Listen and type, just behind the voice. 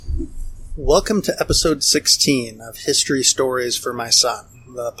Welcome to episode 16 of History Stories for My Son,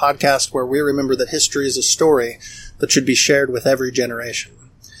 the podcast where we remember that history is a story that should be shared with every generation.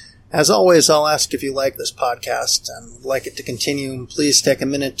 As always, I'll ask if you like this podcast and would like it to continue. Please take a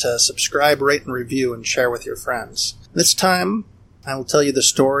minute to subscribe, rate, and review, and share with your friends. This time, I will tell you the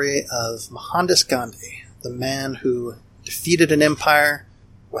story of Mohandas Gandhi, the man who defeated an empire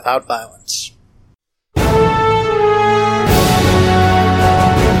without violence.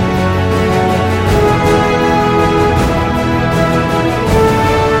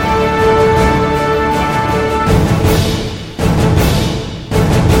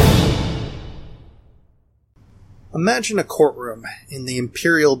 Imagine a courtroom in the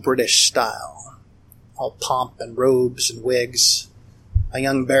imperial British style, all pomp and robes and wigs. A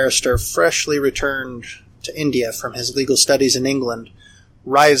young barrister freshly returned to India from his legal studies in England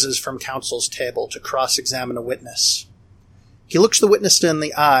rises from counsel's table to cross-examine a witness. He looks the witness in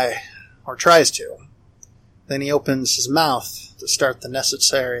the eye, or tries to. Then he opens his mouth to start the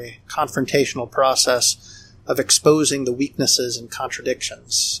necessary confrontational process of exposing the weaknesses and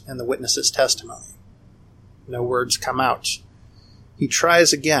contradictions in the witness's testimony. No words come out. He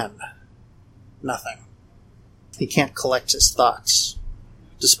tries again. Nothing. He can't collect his thoughts.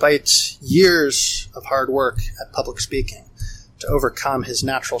 Despite years of hard work at public speaking to overcome his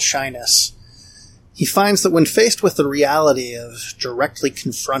natural shyness, he finds that when faced with the reality of directly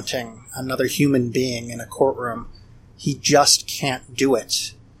confronting another human being in a courtroom, he just can't do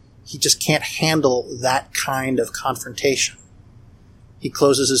it. He just can't handle that kind of confrontation. He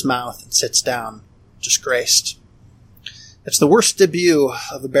closes his mouth and sits down, disgraced. It's the worst debut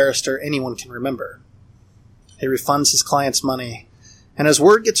of a barrister anyone can remember. He refunds his client's money, and as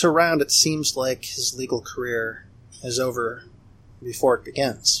word gets around, it seems like his legal career is over before it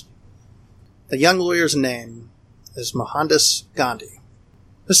begins. The young lawyer's name is Mohandas Gandhi.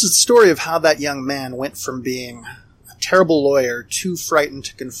 This is the story of how that young man went from being a terrible lawyer too frightened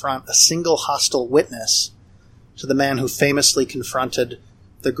to confront a single hostile witness to the man who famously confronted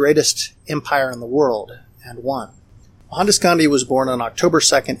the greatest empire in the world and won. Mohandas Gandhi was born on October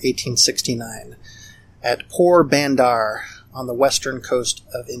 2nd, 1869, at Porbandar on the western coast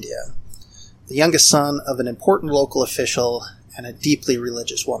of India, the youngest son of an important local official and a deeply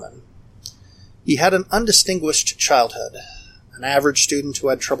religious woman. He had an undistinguished childhood, an average student who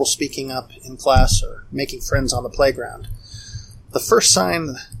had trouble speaking up in class or making friends on the playground. The first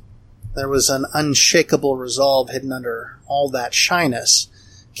sign there was an unshakable resolve hidden under all that shyness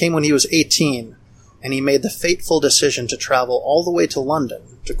came when he was 18, and he made the fateful decision to travel all the way to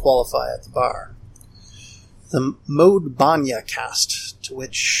London to qualify at the bar. The Mohd Banya caste, to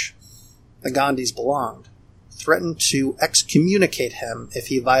which the Gandhis belonged, threatened to excommunicate him if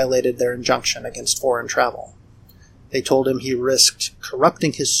he violated their injunction against foreign travel. They told him he risked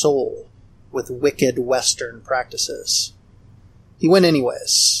corrupting his soul with wicked Western practices. He went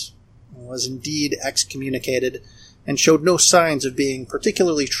anyways, was indeed excommunicated, and showed no signs of being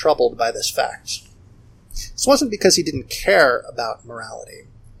particularly troubled by this fact. This wasn't because he didn't care about morality.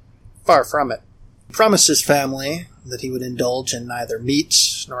 Far from it. He promised his family that he would indulge in neither meat,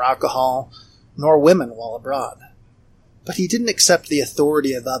 nor alcohol, nor women while abroad. But he didn't accept the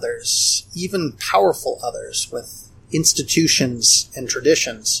authority of others, even powerful others, with institutions and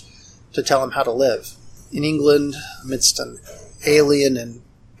traditions, to tell him how to live. In England, amidst an alien and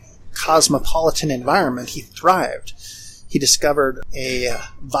cosmopolitan environment, he thrived. He discovered a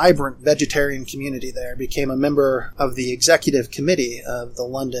vibrant vegetarian community there, became a member of the executive committee of the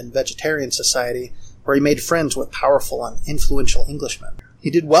London Vegetarian Society, where he made friends with powerful and influential Englishmen. He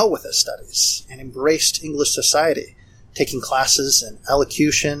did well with his studies and embraced English society, taking classes in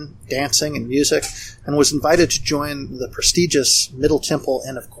elocution, dancing, and music, and was invited to join the prestigious Middle Temple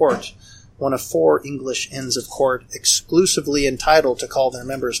Inn of Court, one of 4 English Inns of Court exclusively entitled to call their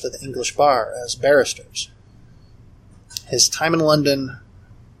members to the English bar as barristers. His time in London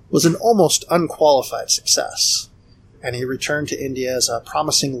was an almost unqualified success, and he returned to India as a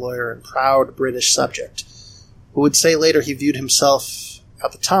promising lawyer and proud British subject, who would say later he viewed himself,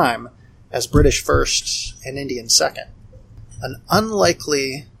 at the time, as British first and Indian second. An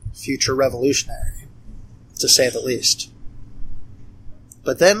unlikely future revolutionary, to say the least.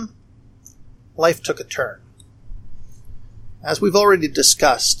 But then, life took a turn. As we've already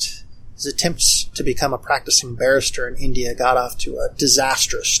discussed, his attempts to become a practicing barrister in India got off to a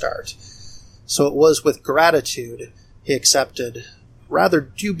disastrous start. So it was with gratitude he accepted a rather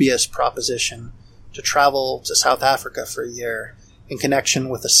dubious proposition to travel to South Africa for a year in connection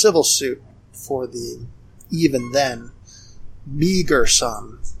with a civil suit for the, even then, meager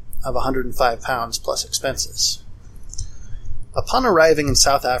sum of £105 plus expenses. Upon arriving in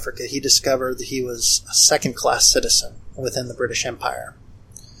South Africa, he discovered that he was a second-class citizen within the British Empire.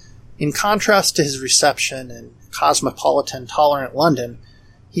 In contrast to his reception in cosmopolitan, tolerant London,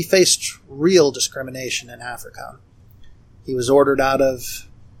 he faced real discrimination in Africa. He was ordered out of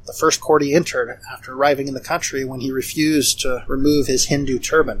the first court he entered after arriving in the country when he refused to remove his Hindu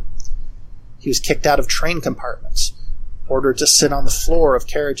turban. He was kicked out of train compartments, ordered to sit on the floor of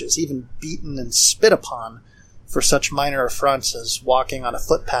carriages, even beaten and spit upon for such minor affronts as walking on a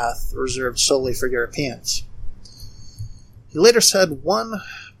footpath reserved solely for Europeans. He later said one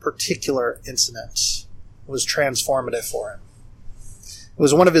particular incident was transformative for him. It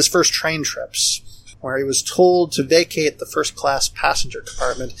was one of his first train trips, where he was told to vacate the first-class passenger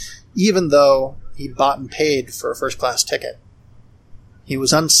compartment, even though he'd bought and paid for a first-class ticket. He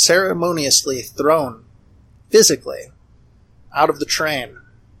was unceremoniously thrown, physically, out of the train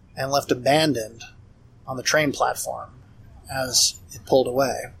and left abandoned on the train platform as it pulled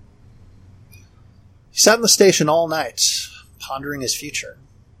away. He sat in the station all night, pondering his future.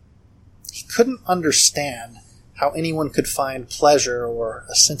 He couldn't understand how anyone could find pleasure or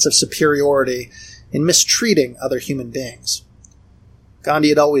a sense of superiority in mistreating other human beings. Gandhi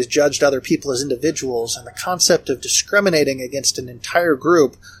had always judged other people as individuals, and the concept of discriminating against an entire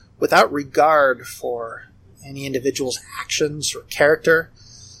group without regard for any individual's actions or character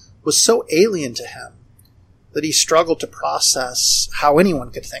was so alien to him that he struggled to process how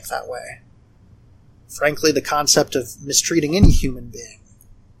anyone could think that way. Frankly, the concept of mistreating any human being,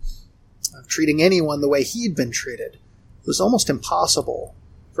 of treating anyone the way he'd been treated, was almost impossible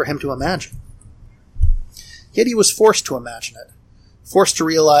for him to imagine. Yet he was forced to imagine it, forced to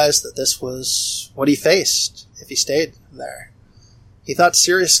realize that this was what he faced if he stayed there. He thought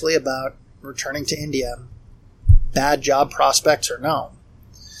seriously about returning to India, bad job prospects or no.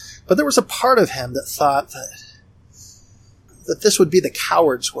 But there was a part of him that thought that this would be the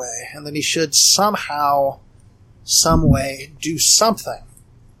coward's way, and that he should somehow, some way, do something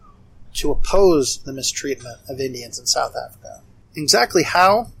to oppose the mistreatment of Indians in South Africa. Exactly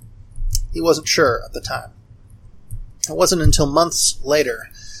how? He wasn't sure at the time. It wasn't until months later,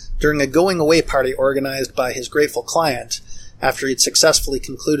 during a going-away party organized by his grateful client, after he'd successfully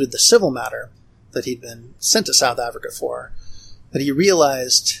concluded the civil matter that he'd been sent to South Africa for, that he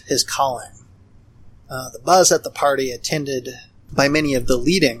realized his calling. The buzz at the party, attended by many of the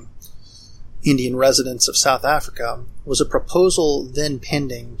leading Indian residents of South Africa, was a proposal then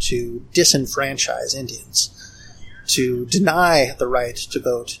pending to disenfranchise Indians, to deny the right to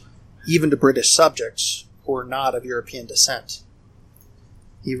vote even to British subjects who were not of European descent.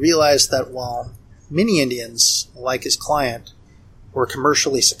 He realized that while many Indians, like his client, were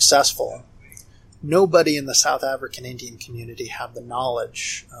commercially successful, nobody in the South African Indian community had the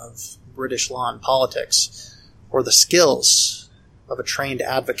knowledge of British law and politics or the skills of a trained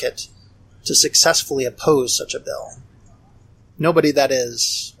advocate to successfully oppose such a bill. Nobody, that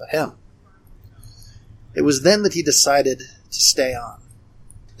is, but him. It was then that he decided to stay on.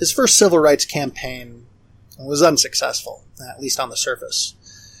 His first civil rights campaign was unsuccessful, at least on the surface.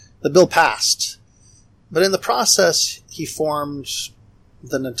 The bill passed, but in the process he formed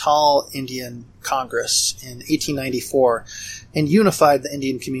the Natal Indian Congress in 1894 and unified the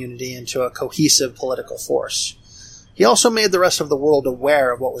Indian community into a cohesive political force. He also made the rest of the world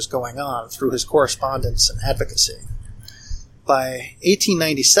aware of what was going on through his correspondence and advocacy. By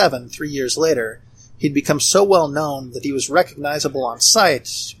 1897, 3 years later, he'd become so well known that he was recognizable on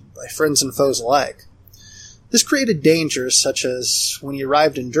sight by friends and foes alike. This created dangers such as when he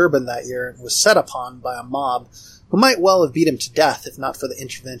arrived in Durban that year and was set upon by a mob who might well have beat him to death if not for the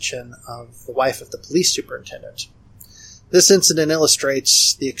intervention of the wife of the police superintendent. This incident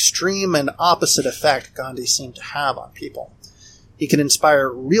illustrates the extreme and opposite effect Gandhi seemed to have on people. He could inspire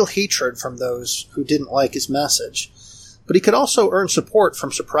real hatred from those who didn't like his message, but he could also earn support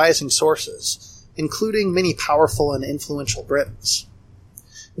from surprising sources, including many powerful and influential Britons.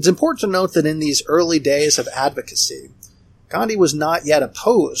 It's important to note that in these early days of advocacy, Gandhi was not yet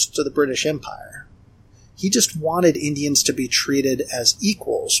opposed to the British Empire. He just wanted Indians to be treated as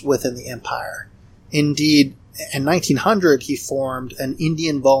equals within the empire. Indeed, in 1900, he formed an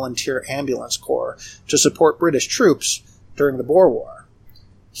Indian Volunteer Ambulance Corps to support British troops during the Boer War.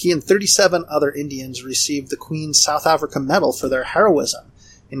 He and 37 other Indians received the Queen's South Africa Medal for their heroism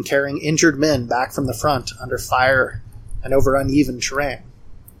in carrying injured men back from the front under fire and over uneven terrain.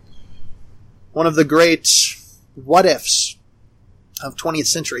 One of the great what-ifs of 20th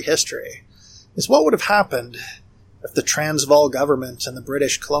century history is what would have happened if the Transvaal government and the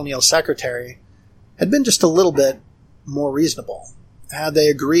British colonial secretary had been just a little bit more reasonable. Had they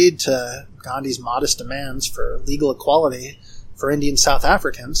agreed to Gandhi's modest demands for legal equality for Indian South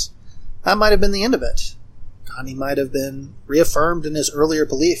Africans, that might have been the end of it. Gandhi might have been reaffirmed in his earlier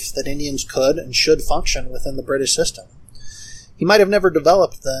belief that Indians could and should function within the British system. He might have never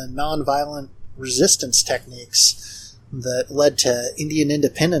developed the nonviolent resistance techniques that led to Indian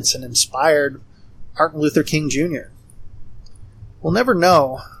independence and inspired Martin Luther King Jr. We'll never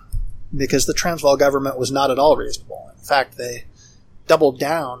know, because the Transvaal government was not at all reasonable. In fact, they doubled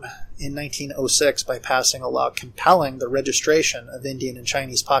down in 1906 by passing a law compelling the registration of Indian and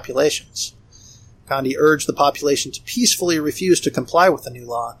Chinese populations. Gandhi urged the population to peacefully refuse to comply with the new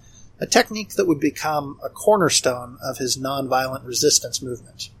law, a technique that would become a cornerstone of his nonviolent resistance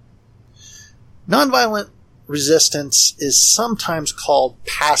movement. Nonviolent resistance is sometimes called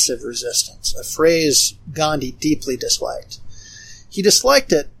passive resistance, a phrase Gandhi deeply disliked. He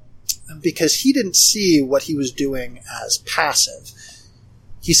disliked it because he didn't see what he was doing as passive.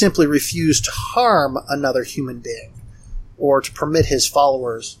 He simply refused to harm another human being, or to permit his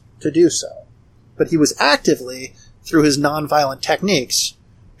followers to do so. But he was actively, through his nonviolent techniques,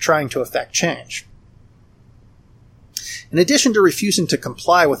 trying to effect change. In addition to refusing to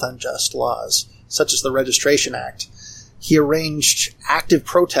comply with unjust laws, such as the Registration Act, he arranged active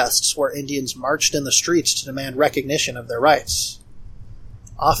protests where Indians marched in the streets to demand recognition of their rights.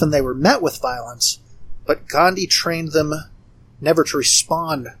 Often they were met with violence, but Gandhi trained them never to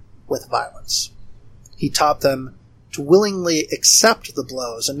respond with violence. He taught them to willingly accept the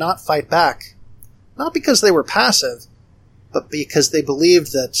blows and not fight back, not because they were passive, but because they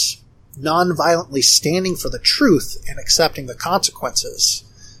believed that non-violently standing for the truth and accepting the consequences,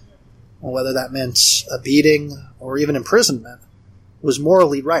 whether that meant a beating or even imprisonment, was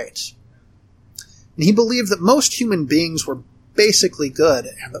morally right. And he believed that most human beings were basically good,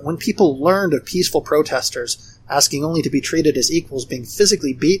 and that when people learned of peaceful protesters asking only to be treated as equals being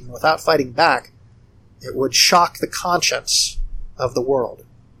physically beaten without fighting back, it would shock the conscience of the world.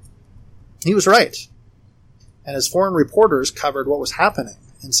 He was right. And as foreign reporters covered what was happening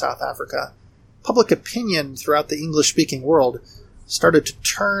in South Africa, public opinion throughout the English-speaking world started to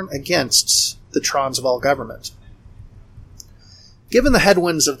turn against the Transvaal government. Given the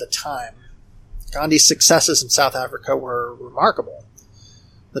headwinds of the time, Gandhi's successes in South Africa were remarkable.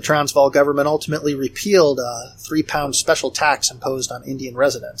 The Transvaal government ultimately repealed a £3 special tax imposed on Indian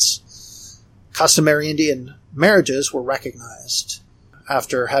residents. Customary Indian marriages were recognized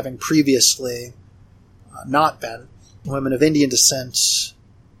after having previously not been. Women of Indian descent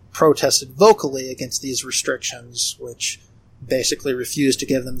protested vocally against these restrictions, which basically refused to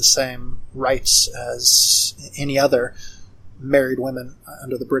give them the same rights as any other married women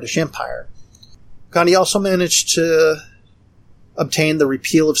under the British Empire. Gandhi also managed to obtain the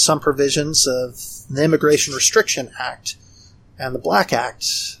repeal of some provisions of the Immigration Restriction Act and the Black Act,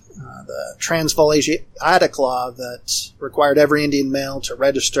 the Transvaal Asiatic law that required every Indian male to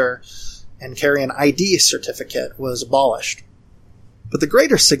register and carry an ID certificate was abolished. But the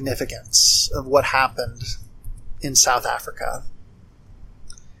greater significance of what happened in South Africa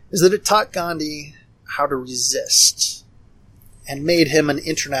is that it taught Gandhi how to resist and made him an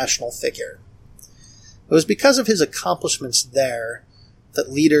international figure. It was because of his accomplishments there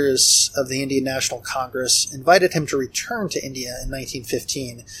that leaders of the Indian National Congress invited him to return to India in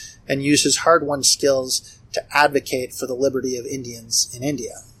 1915 and use his hard-won skills to advocate for the liberty of Indians in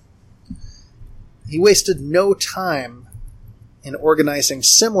India. He wasted no time in organizing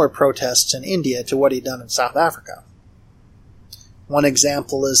similar protests in India to what he'd done in South Africa. One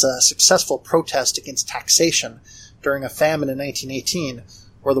example is a successful protest against taxation during a famine in 1918,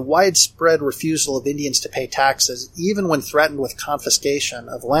 where the widespread refusal of Indians to pay taxes, even when threatened with confiscation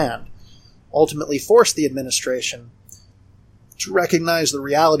of land, ultimately forced the administration to recognize the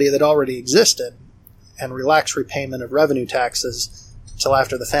reality that already existed and relax repayment of revenue taxes until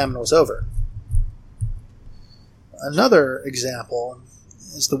after the famine was over. Another example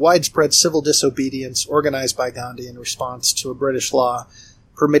is the widespread civil disobedience organized by Gandhi in response to a British law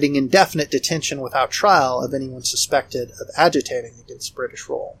permitting indefinite detention without trial of anyone suspected of agitating against British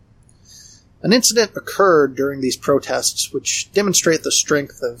rule. An incident occurred during these protests which demonstrate the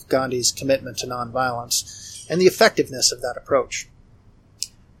strength of Gandhi's commitment to nonviolence and the effectiveness of that approach.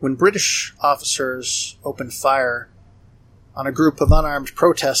 When British officers opened fire on a group of unarmed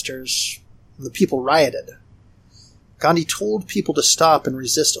protesters, the people rioted. Gandhi told people to stop and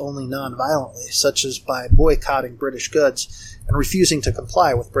resist only non-violently, such as by boycotting British goods and refusing to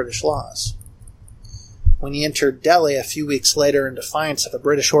comply with British laws. When he entered Delhi a few weeks later in defiance of a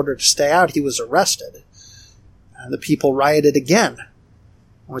British order to stay out, he was arrested. And the people rioted again,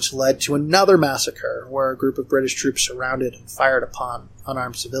 which led to another massacre where a group of British troops surrounded and fired upon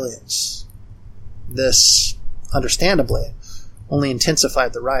unarmed civilians. This, understandably, only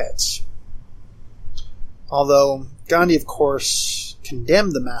intensified the riots. Although Gandhi, of course,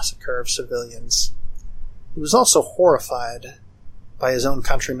 condemned the massacre of civilians, he was also horrified by his own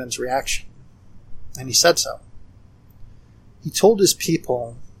countrymen's reaction, and he said so. He told his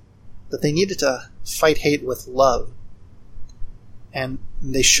people that they needed to fight hate with love, and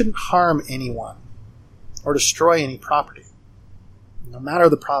they shouldn't harm anyone or destroy any property, no matter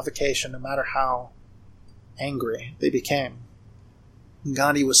the provocation, no matter how angry they became.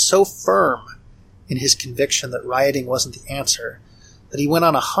 Gandhi was so firm in his conviction that rioting wasn't the answer that he went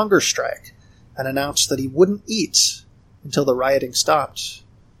on a hunger strike and announced that he wouldn't eat until the rioting stopped.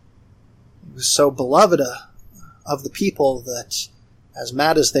 He was so beloved of the people that, as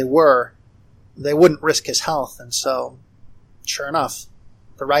mad as they wouldn't risk his health, and so, sure enough,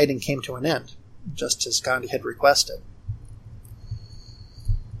 the rioting came to an end, just as Gandhi had requested.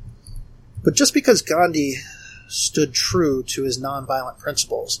 But just because Gandhi stood true to his nonviolent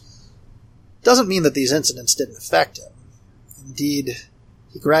principles doesn't mean that these incidents didn't affect him. Indeed,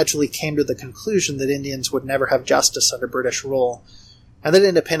 he gradually came to the conclusion that Indians would never have justice under British rule, and that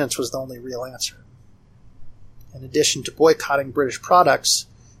independence was the only real answer. In addition to boycotting British products,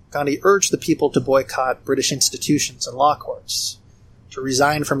 Gandhi urged the people to boycott British institutions and law courts, to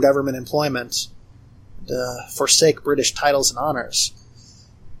resign from government employment, and forsake British titles and honors.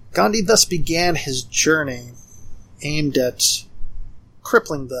 Gandhi thus began his journey aimed at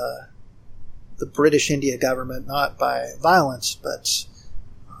crippling the British India government, not by violence, but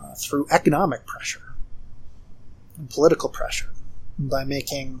through economic pressure and political pressure, by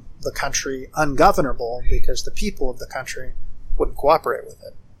making the country ungovernable because the people of the country wouldn't cooperate with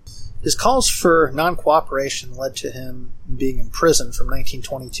it. His calls for non-cooperation led to him being imprisoned from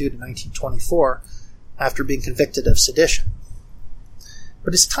 1922 to 1924 after being convicted of sedition.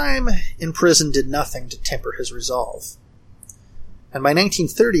 But his time in prison did nothing to temper his resolve. And by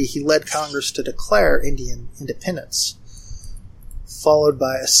 1930, he led Congress to declare Indian independence, followed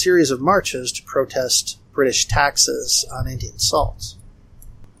by a series of marches to protest British taxes on Indian salt.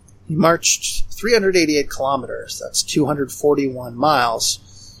 He marched 388 kilometers, that's 241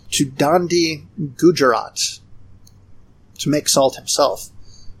 miles, to Dandi, Gujarat, to make salt himself,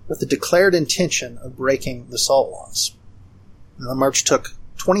 with the declared intention of breaking the salt laws. And the march took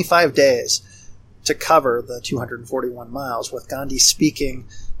 25 days to cover the 241 miles, with Gandhi speaking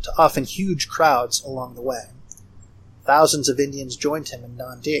to often huge crowds along the way. Thousands of Indians joined him in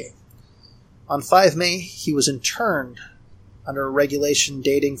Dandi. On 5 May, he was interned under a regulation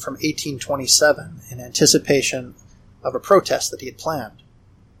dating from 1827 in anticipation of a protest that he had planned.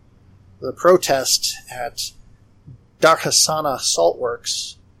 The protest at Darhasana Salt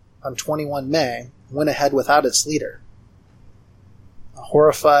Works on 21 May went ahead without its leader. A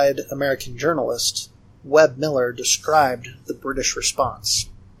horrified American journalist, Webb Miller, described the British response.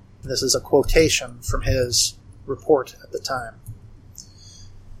 This is a quotation from his report at the time.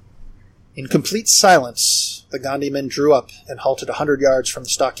 In complete silence, the Gandhi men drew up and halted 100 yards from the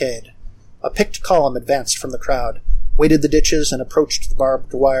stockade. A picked column advanced from the crowd, waded the ditches, and approached the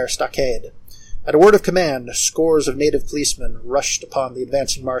barbed wire stockade. At a word of command, scores of native policemen rushed upon the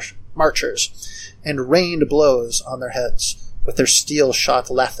advancing marchers and rained blows on their heads with their steel-shot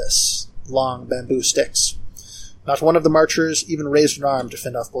lathis, long bamboo sticks. Not one of the marchers even raised an arm to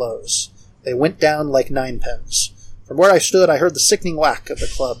fend off blows. They went down like ninepins. From where I stood, I heard the sickening whack of the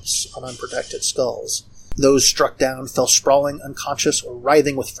clubs on unprotected skulls. Those struck down fell sprawling, unconscious, or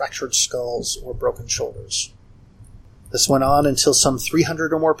writhing with fractured skulls or broken shoulders. This went on until some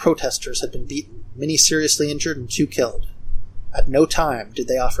 300 or more protesters had been beaten, many seriously injured, and 2 killed. At no time did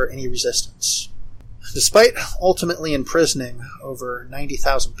they offer any resistance. Despite ultimately imprisoning over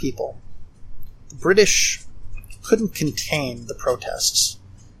 90,000 people, the British couldn't contain the protests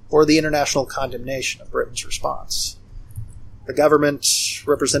or the international condemnation of Britain's response. The government,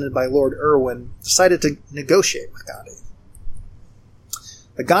 represented by Lord Irwin, decided to negotiate with Gandhi.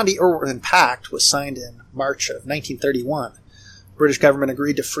 The Gandhi-Irwin Pact was signed in March of 1931. The British government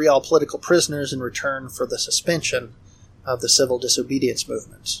agreed to free all political prisoners in return for the suspension of the civil disobedience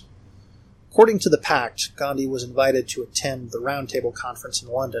movement. According to the pact, Gandhi was invited to attend the Round Table Conference in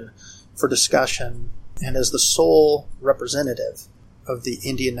London for discussion and as the sole representative of the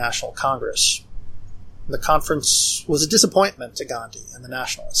Indian National Congress. The conference was a disappointment to Gandhi and the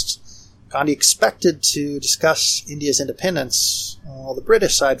nationalists. Gandhi expected to discuss India's independence, while the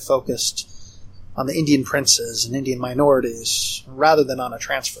British side focused on the Indian princes and Indian minorities, rather than on a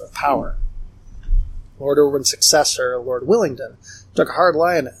transfer of power. Lord Irwin's successor, Lord Willingdon, took a hard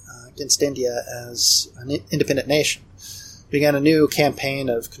line against India as an independent nation, began a new campaign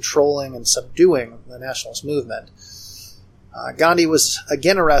of controlling and subduing the nationalist movement. Gandhi was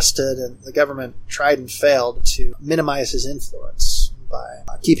again arrested, and the government tried and failed to minimize his influence by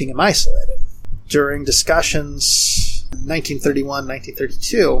keeping him isolated. During discussions in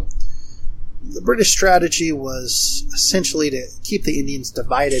 1931-1932, the British strategy was essentially to keep the Indians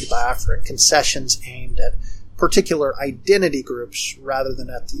divided by offering concessions aimed at particular identity groups rather than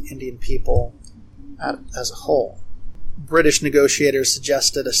at the Indian people as a whole. British negotiators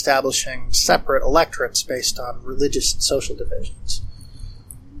suggested establishing separate electorates based on religious and social divisions.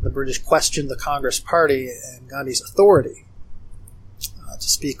 The British questioned the Congress Party and Gandhi's authority to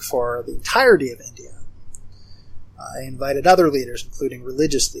speak for the entirety of India. They invited other leaders, including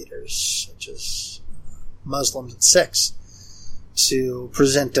religious leaders, such as Muslims and Sikhs, to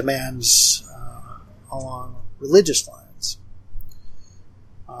present demands along religious lines.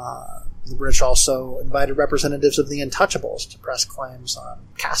 The British also invited representatives of the Untouchables to press claims on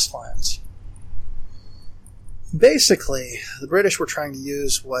caste lines. Basically, the British were trying to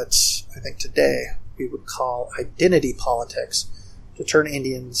use what I think today we would call identity politics to turn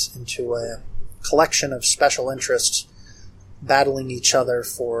Indians into a collection of special interests battling each other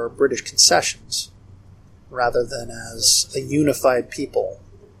for British concessions, rather than as a unified people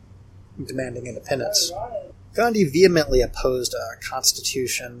demanding independence. Gandhi vehemently opposed a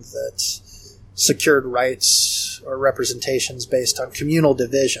constitution that secured rights or representations based on communal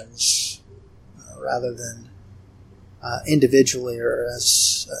divisions, rather than individually or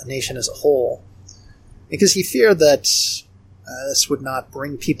as a nation as a whole, because he feared that this would not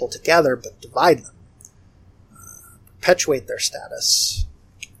bring people together but divide them, perpetuate their status,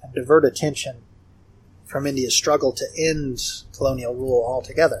 and divert attention from India's struggle to end colonial rule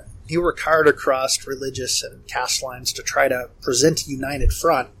altogether. He worked hard across religious and caste lines to try to present a united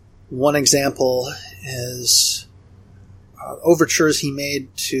front. One example is overtures he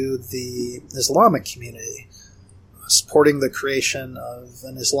made to the Islamic community, supporting the creation of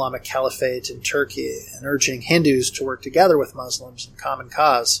an Islamic caliphate in Turkey and urging Hindus to work together with Muslims in common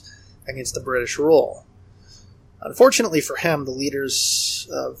cause against the British rule. Unfortunately for him, the leaders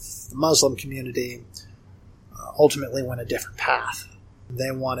of the Muslim community ultimately went a different path.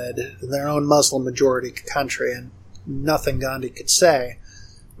 They wanted their own Muslim-majority country, and nothing Gandhi could say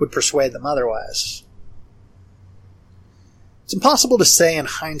would persuade them otherwise. It's impossible to say in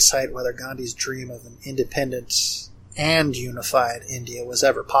hindsight whether Gandhi's dream of an independent and unified India was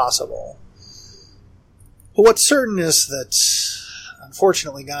ever possible. But what's certain is that,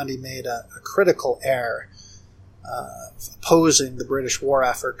 unfortunately, Gandhi made a critical error opposing the British war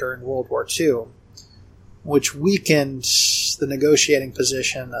effort during World War II, which weakened the negotiating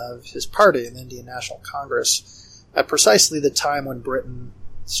position of his party in the Indian National Congress at precisely the time when Britain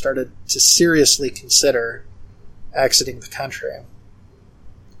started to seriously consider exiting the country.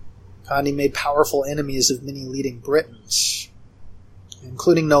 Gandhi made powerful enemies of many leading Britons,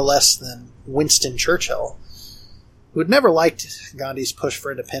 including no less than Winston Churchill, who had never liked Gandhi's push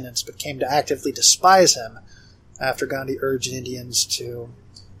for independence but came to actively despise him after Gandhi urged Indians to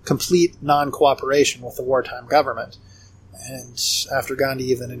complete non-cooperation with the wartime government, and after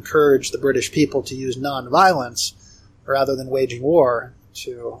Gandhi even encouraged the British people to use non-violence rather than waging war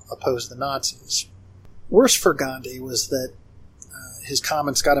to oppose the Nazis. Worse for Gandhi was that his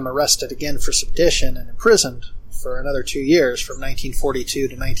comments got him arrested again for sedition and imprisoned for another 2 years, from 1942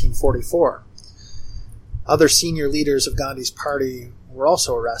 to 1944. Other senior leaders of Gandhi's party were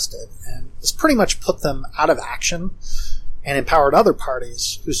also arrested, and this pretty much put them out of action and empowered other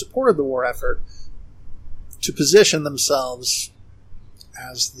parties who supported the war effort to position themselves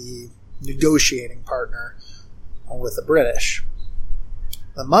as the negotiating partner with the British.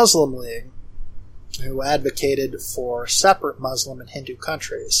 The Muslim League, who advocated for separate Muslim and Hindu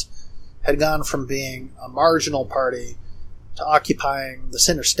countries, had gone from being a marginal party to occupying the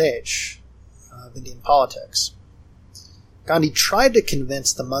center stage of Indian politics. Gandhi tried to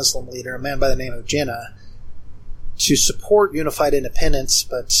convince the Muslim leader, a man by the name of Jinnah, to support unified independence,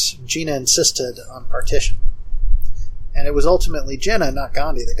 but Jinnah insisted on partition. And it was ultimately Jinnah, not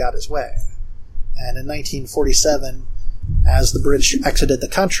Gandhi, that got his way. And in 1947, as the British exited the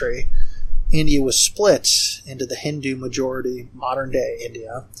country, India was split into the Hindu-majority modern-day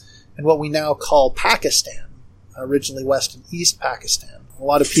India and what we now call Pakistan, originally West and East Pakistan. A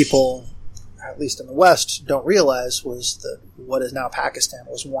lot of people, at least in the West, don't realize was that what is now Pakistan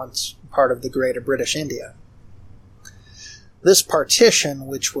was once part of the greater British India. This partition,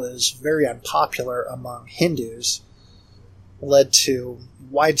 which was very unpopular among Hindus, led to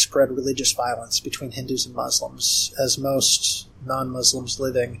widespread religious violence between Hindus and Muslims, as most non-Muslims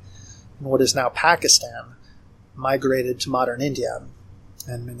living in what is now Pakistan migrated to modern India,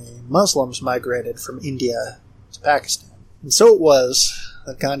 and many Muslims migrated from India to Pakistan. And so it was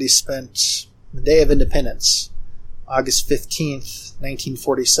that Gandhi spent the day of independence, August 15th,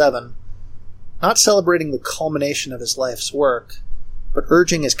 1947, not celebrating the culmination of his life's work, but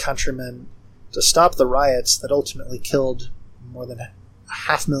urging his countrymen to stop the riots that ultimately killed more than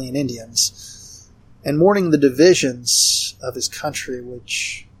 500,000 Indians, and mourning the divisions of his country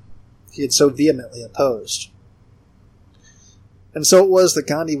which he had so vehemently opposed. And so it was that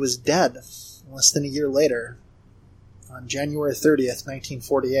Gandhi was dead less than a year later, on January 30th,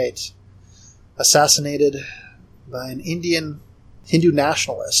 1948, assassinated by an Indian Hindu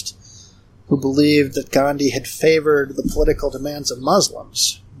nationalist who believed that Gandhi had favored the political demands of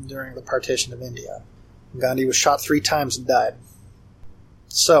Muslims during the partition of India. Gandhi was shot 3 times and died.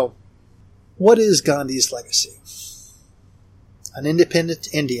 So, what is Gandhi's legacy? An independent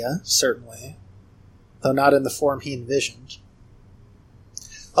India, certainly, though not in the form he envisioned.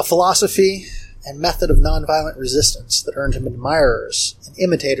 A philosophy and method of nonviolent resistance that earned him admirers and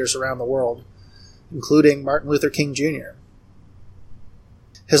imitators around the world, including Martin Luther King Jr.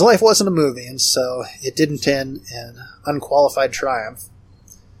 His life wasn't a movie, and so it didn't end in unqualified triumph.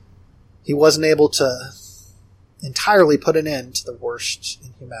 He wasn't able to entirely put an end to the worst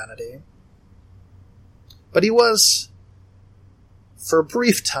in humanity. But he was, for a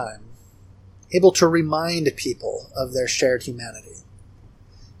brief time, able to remind people of their shared humanity.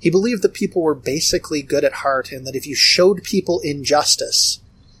 He believed that people were basically good at heart and that if you showed people injustice,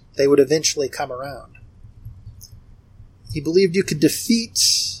 they would eventually come around. He believed you could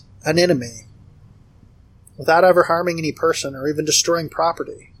defeat an enemy without ever harming any person or even destroying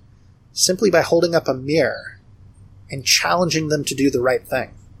property, simply by holding up a mirror and challenging them to do the right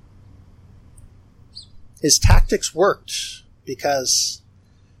thing. His tactics worked because,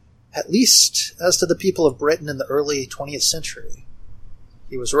 at least as to the people of Britain in the early 20th century,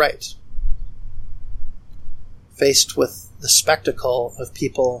 he was right. Faced with the spectacle of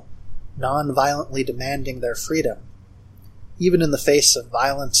people non-violently demanding their freedom, even in the face of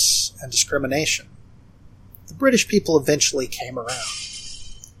violence and discrimination, the British people eventually came around.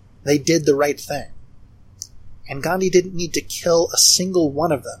 They did the right thing. And Gandhi didn't need to kill a single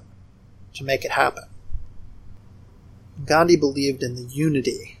one of them to make it happen. Gandhi believed in the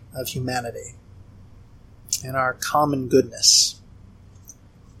unity of humanity, in our common goodness.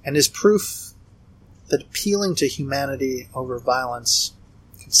 And his proof that appealing to humanity over violence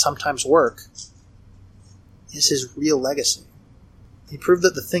can sometimes work is his real legacy. He proved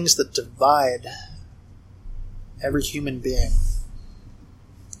that the things that divide every human being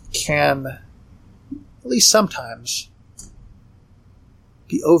can, at least sometimes,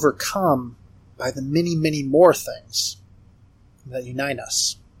 be overcome by the many, many more things that unite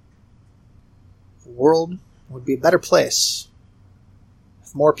us. The world would be a better place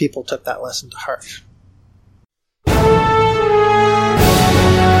if more people took that lesson to heart.